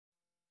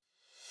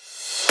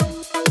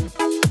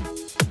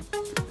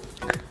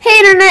Hey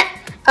internet!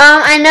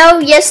 I know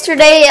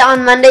yesterday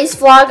on Monday's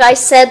vlog I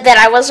said that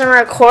I wasn't going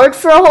to record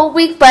for a whole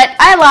week, but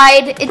I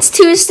lied. It's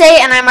Tuesday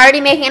and I'm already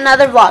making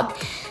another vlog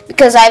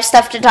because I have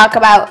stuff to talk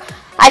about.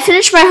 I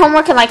finished my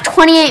homework in like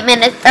 30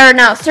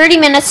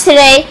 minutes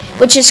today,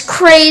 which is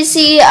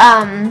crazy.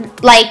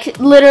 Like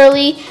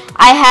literally,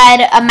 I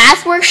had a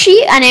math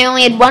worksheet and I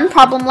only had one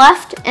problem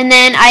left, and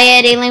then I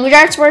had a language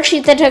arts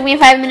worksheet that took me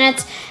 5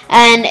 minutes,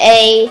 and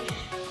a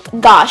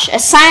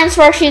science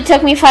worksheet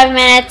took me 5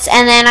 minutes,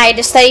 and then I had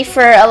to study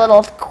for a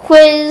little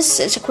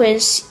quiz. It's a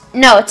quiz.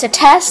 No, it's a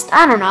test.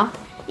 I don't know.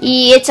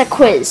 It's a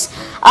quiz.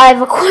 I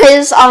have a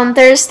quiz on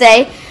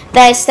Thursday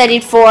that I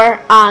studied for,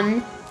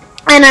 and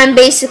I'm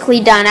basically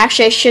done.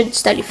 Actually, I should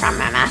study for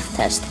my math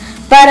test.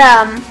 But,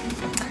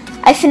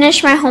 I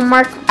finished my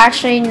homework.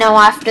 Actually, no,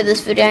 after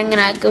this video, I'm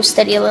gonna go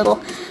study a little.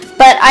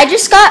 But I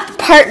just got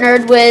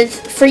partnered with,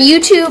 for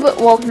YouTube,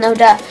 well, no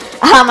duh.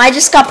 I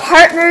just got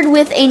partnered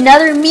with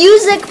another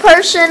music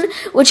person,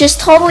 which is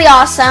totally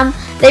awesome.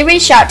 They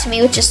reached out to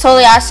me, which is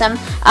totally awesome.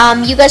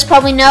 You guys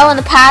probably know in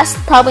the past,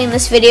 probably in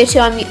this video too,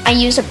 I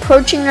use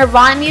Approaching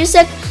Nirvana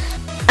music.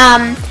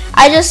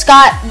 I just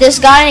got this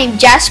guy named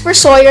Jasper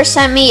Sawyer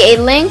sent me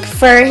a link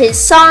for his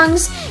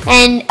songs,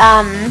 and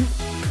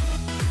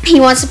he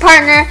wants to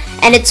partner,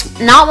 and it's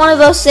not one of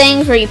those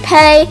things where you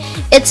pay.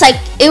 It's like,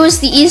 it was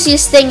the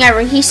easiest thing ever.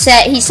 He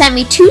sent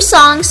me 2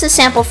 songs to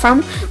sample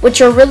from,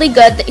 which are really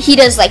good. He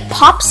does like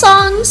pop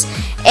songs,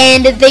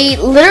 and they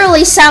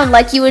literally sound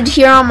like you would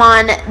hear them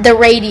on the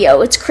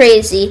radio. It's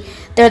crazy.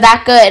 They're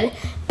that good.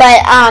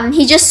 But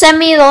he just sent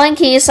me the link.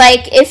 He's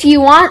like, if you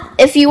want,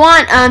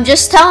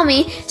 just tell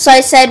me. So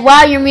I said,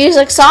 wow, your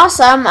music's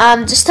awesome.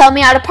 Just tell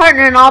me how to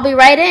partner, and I'll be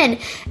right in.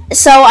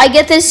 So I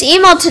get this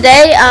email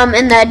today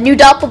in the New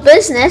Doppel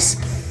business,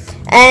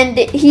 and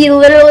he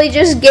literally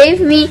just gave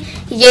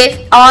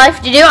all I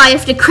have to do, I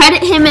have to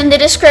credit him in the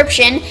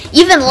description.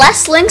 Even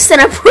less links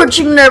than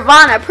Approaching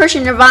Nirvana.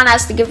 Approaching Nirvana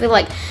has to give me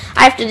like,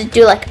 I have to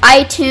do like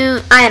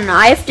iTunes, I don't know,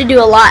 I have to do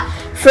a lot.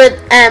 For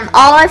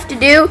all I have to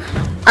do,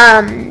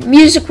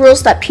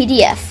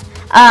 musicrules.pdf.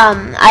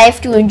 I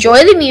have to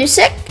enjoy the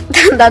music.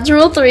 That's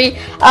rule 3.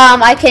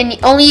 I can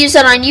only use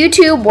it on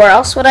YouTube. Where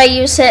else would I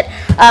use it?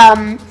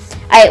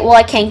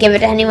 I can't give it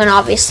to anyone,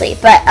 obviously,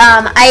 but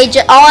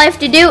all I have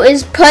to do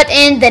is put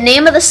in the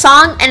name of the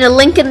song and a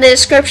link in the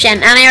description,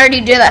 and I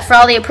already do that for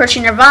all the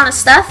Approaching Nirvana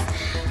stuff.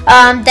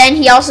 Then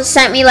he also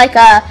sent me like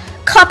a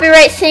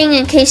copyright thing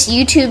in case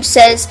YouTube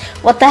says,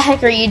 what the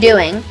heck are you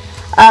doing?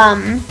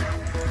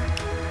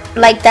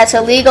 Like, that's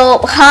illegal.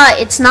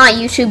 It's not,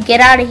 YouTube, get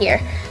out of here.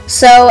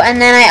 So,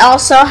 and then I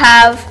also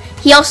have,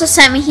 he also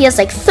sent me, he has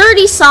like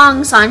 30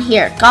 songs on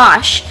here,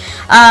 gosh.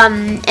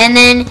 And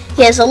then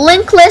he has a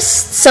link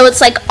list, so it's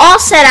like all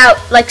set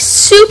out, like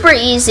super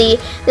easy.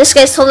 This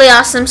guy's totally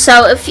awesome.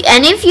 So if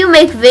any of you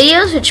make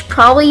videos, which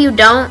probably you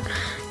don't,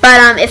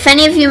 but if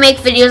any of you make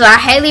videos, I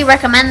highly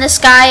recommend this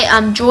guy.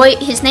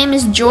 His name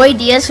is Joy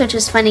Diaz, which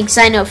is funny because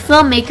I know a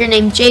filmmaker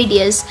named Jay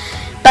Diaz.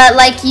 But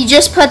like, you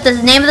just put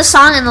the name of the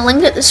song and the link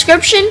in the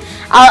description.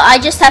 I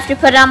just have to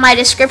put it on my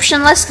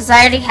description list because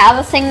I already have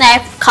a thing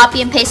that I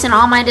copy and paste in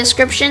all my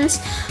descriptions.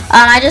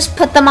 I just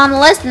put them on the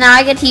list, and now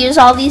I get to use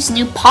all these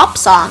new pop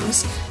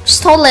songs, which is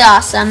totally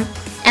awesome.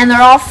 And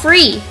they're all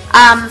free.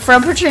 For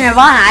Approaching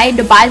Nirvana, I had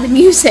to buy the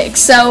music.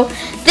 So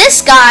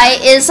this guy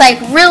is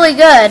like really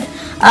good.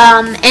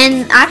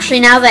 And actually,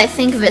 now that I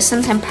think of it,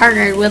 since I'm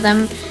partnered with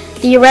him,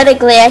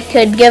 theoretically I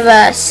could give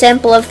a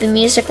sample of the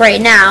music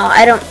right now.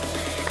 I don't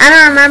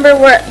remember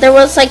where. There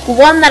was like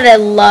one that I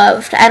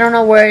loved. I don't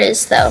know where it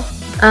is though.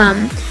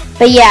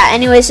 But yeah,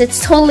 anyways, it's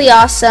totally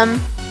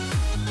awesome.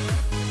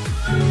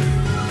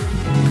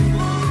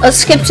 Let's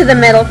skip to the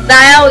middle.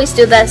 I always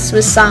do this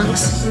with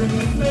songs.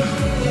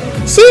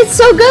 See, it's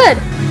so good.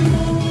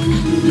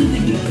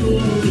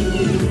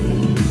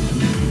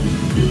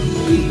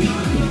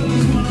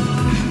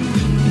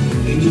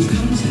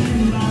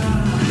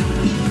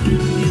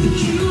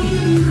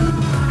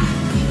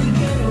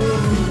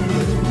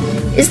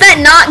 Is that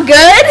not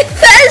good?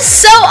 That is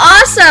so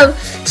awesome.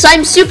 So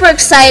I'm super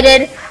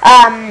excited.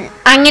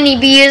 I'm going to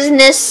be using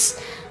this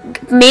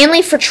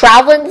mainly for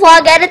traveling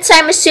vlog edits,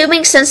 I'm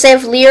assuming. Since they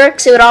have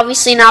lyrics, it would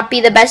obviously not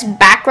be the best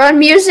background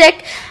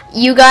music.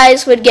 You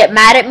guys would get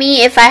mad at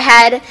me if I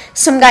had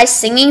some guy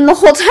singing the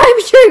whole time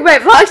during my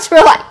vlogs. For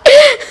like,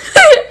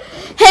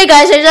 hey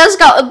guys, I just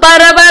got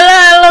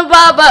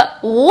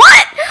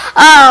what?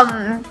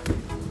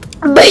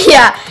 But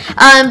yeah,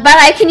 but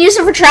I can use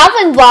it for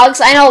traveling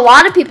vlogs. I know a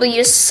lot of people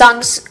use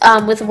songs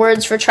with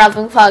words for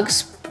traveling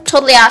vlogs.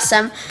 Totally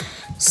awesome.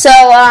 So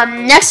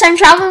next time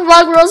traveling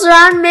vlog rolls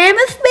around,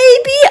 Mammoth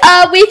maybe,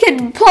 we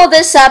could pull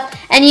this up.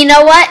 And you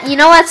know what? You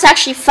know what's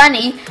actually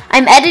funny?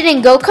 I'm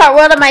editing Go-Kart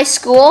World at my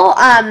school.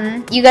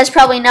 You guys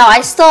probably know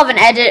I still haven't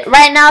edited.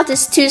 Right now,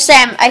 this Tuesday,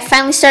 I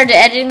finally started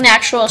editing the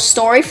actual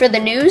story for the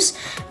news.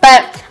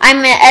 But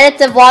I'm going to edit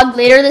the vlog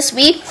later this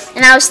week.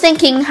 And I was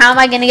thinking, how am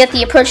I going to get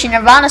the Approaching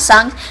Nirvana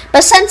songs?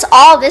 But since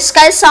all this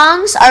guy's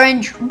songs are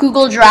in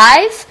Google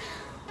Drive,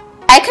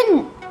 I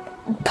can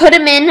put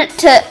them in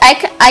to,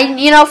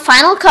 you know,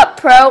 Final Cut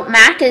Pro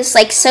Mac is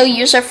like so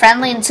user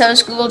friendly, and so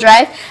is Google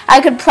Drive. I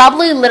could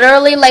probably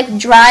literally like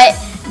drag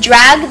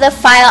the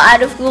file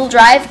out of Google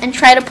Drive and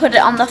try to put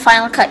it on the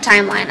Final Cut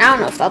timeline. I don't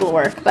know if that'll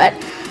work, but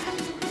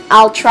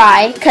I'll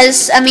try,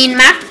 because I mean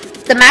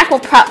the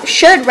Mac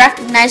should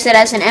recognize it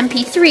as an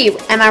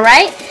MP3, am I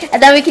right?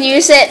 And then we can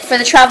use it for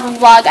the travel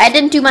vlog. I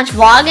didn't do much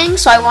vlogging,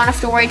 so I won't have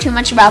to worry too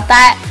much about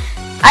that.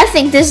 I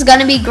think this is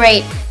gonna be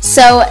great.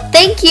 So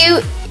thank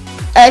you.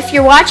 If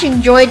you're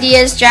watching, Joy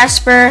Diaz,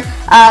 Jasper,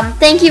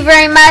 thank you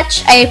very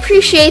much. I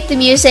appreciate the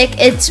music.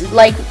 It's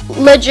like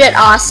legit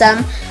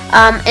awesome,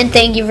 and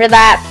thank you for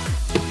that.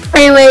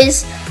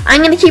 Anyways,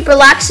 I'm gonna keep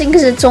relaxing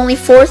because it's only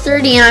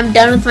 4:30 and I'm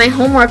done with my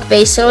homework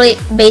basically.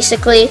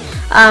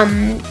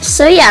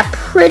 So yeah,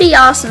 pretty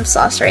awesome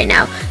sauce right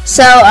now.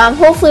 So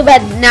hopefully by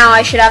now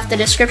I should have the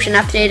description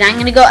updated. I'm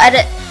gonna go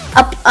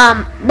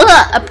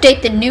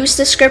update the news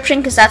description,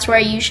 because that's where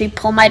I usually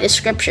pull my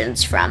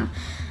descriptions from.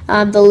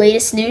 The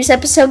latest news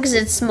episode, because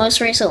it's the most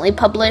recently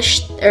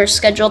published or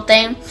scheduled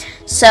thing.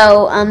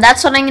 So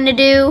that's what I'm gonna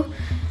do.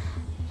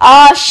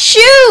 Oh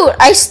shoot!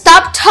 I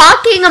stopped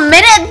talking a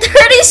minute and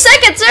 30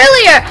 seconds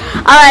earlier.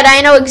 All right,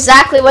 I know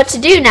exactly what to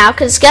do now,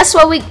 because guess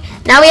what?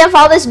 Now we have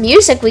all this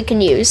music we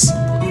can use.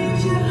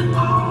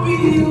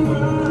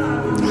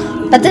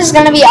 But this is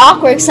gonna be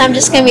awkward, because I'm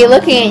just gonna be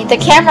looking at the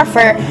camera for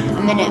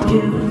a minute.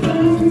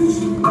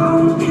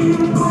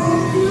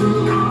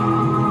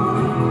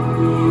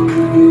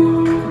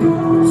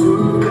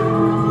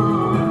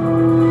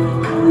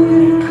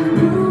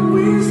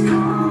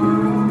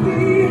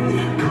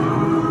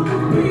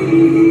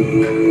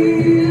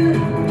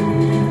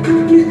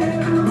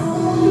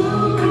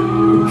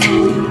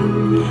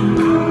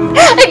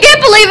 I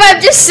can't believe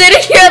I'm just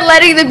sitting here and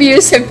letting the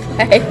music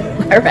play.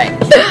 Alright.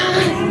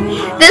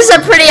 This is a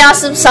pretty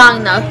awesome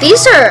song though.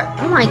 These are,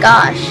 oh my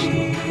gosh.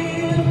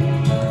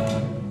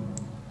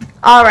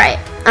 Alright.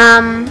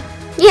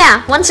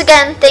 Yeah, once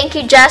again, thank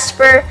you,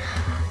 Jasper.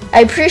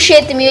 I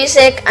appreciate the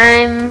music.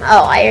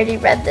 Oh, I already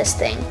read this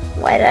thing.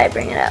 Why did I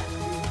bring it up?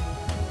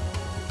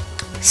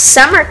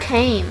 Summer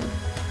came.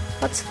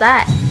 What's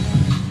that?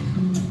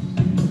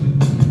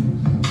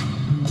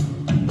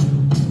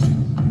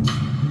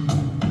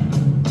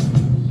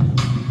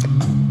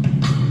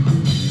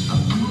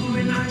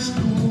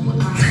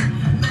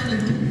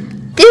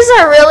 These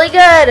are really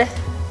good.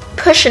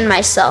 Pushing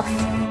myself.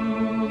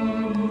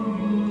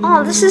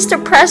 Oh, this is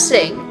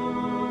depressing.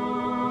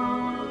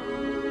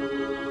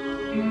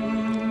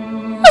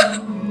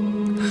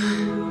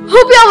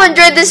 Hope y'all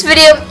enjoyed this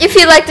video. If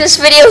you like this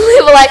video,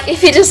 leave a like.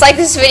 If you dislike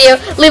this video,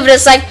 leave it a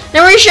dislike.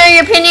 Remember to share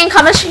your opinion,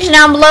 comment section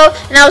down below,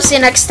 and I will see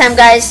you next time,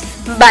 guys.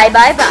 Bye,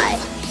 bye, bye.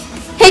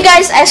 Hey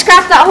guys, I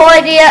scrapped that whole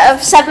idea of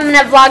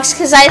 7-minute vlogs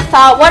because I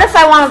thought, what if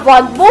I want to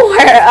vlog more?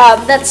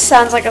 That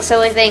sounds like a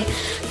silly thing,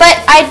 but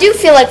I do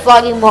feel like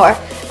vlogging more.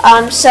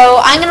 So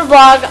I'm gonna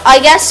vlog. I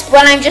guess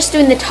when I'm just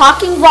doing the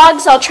talking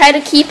vlogs, I'll try to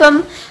keep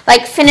them,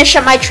 like finish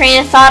up my train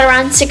of thought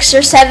around 6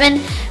 or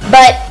 7.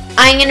 But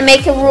I'm gonna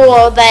make a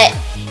rule that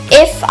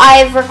if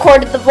I've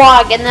recorded the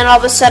vlog and then all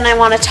of a sudden I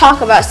want to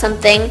talk about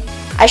something,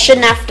 I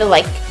shouldn't have to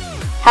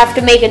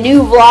make a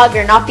new vlog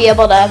or not be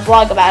able to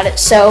vlog about it.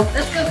 So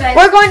let's go, guys.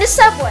 We're going to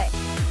Subway.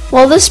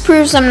 Well, this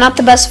proves I'm not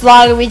the best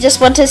vlogger. We just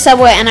went to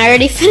Subway and I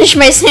already finished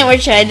my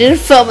sandwich and I didn't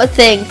film a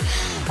thing.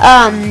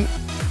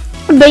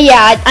 But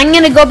yeah, I'm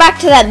gonna go back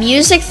to that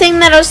music thing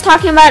that I was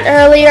talking about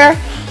earlier.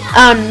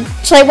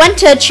 So I went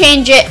to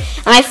change it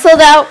and I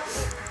filled out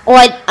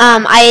what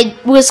I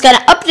was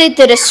gonna update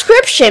the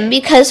description,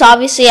 because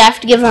obviously I have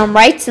to give him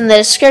rights in the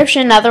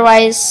description,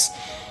 otherwise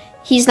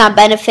he's not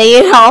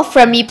benefiting at all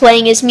from me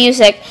playing his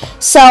music.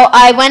 So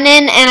I went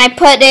in and I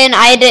put in,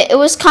 it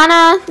was kind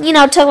of, you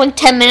know, took like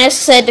 10 minutes,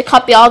 so I had to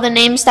copy all the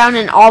names down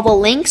and all the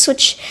links,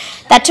 which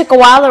that took a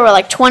while. There were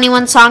like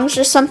 21 songs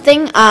or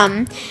something.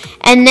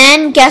 And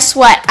then guess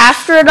what?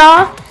 After it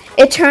all,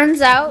 it turns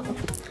out,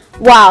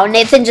 wow,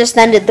 Nathan just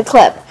ended the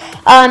clip.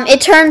 It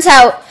turns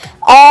out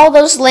all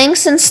those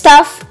links and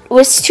stuff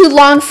was too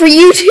long for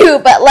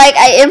YouTube, but like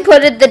I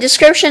inputted the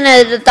description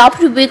of the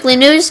Adopted Weekly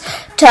News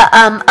to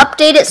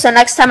update it, so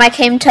next time I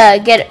came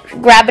to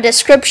grab a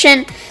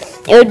description,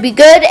 it would be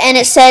good, and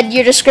it said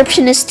your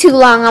description is too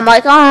long. I'm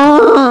like,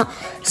 oh.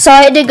 So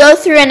I had to go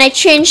through and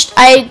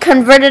I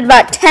converted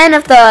about 10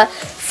 of the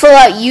full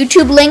out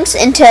YouTube links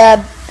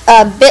into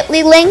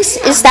bit.ly links.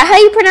 Is that how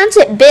you pronounce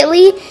it?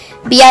 Bit.ly?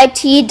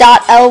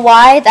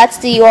 bit.ly, that's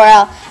the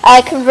URL.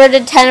 I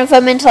converted 10 of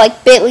them into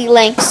like bit.ly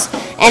links,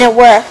 and it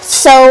worked.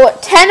 So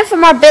 10 of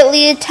them are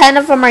bit.ly, 10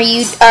 of them are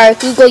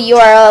Google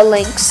URL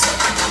links,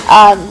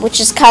 which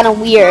is kind of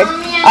weird.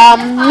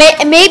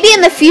 Maybe in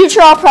the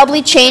future I'll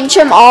probably change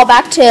them all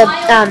back to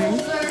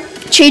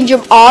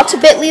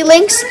bit.ly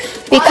links,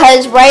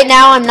 because right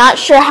now I'm not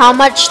sure how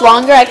much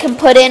longer I can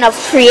put in of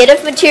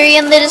creative material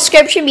in the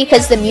description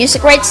because the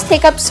music rights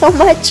take up so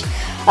much.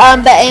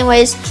 But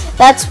anyways,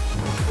 that's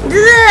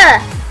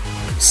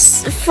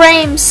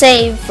frame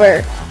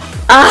saver.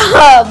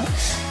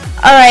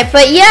 Alright,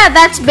 but yeah,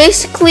 that's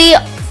basically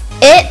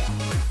it.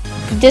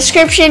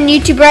 description,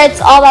 YouTube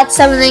Reds, all that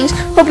stuff and things.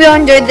 Hope you all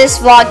enjoyed this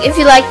vlog. If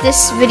you like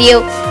this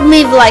video,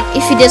 leave a like.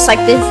 If you dislike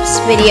this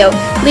video,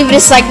 leave a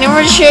dislike.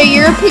 Remember to share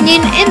your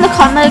opinion in the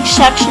comment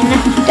section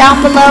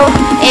down below.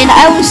 And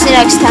I will see you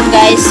next time,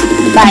 guys.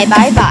 Bye,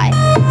 bye, bye.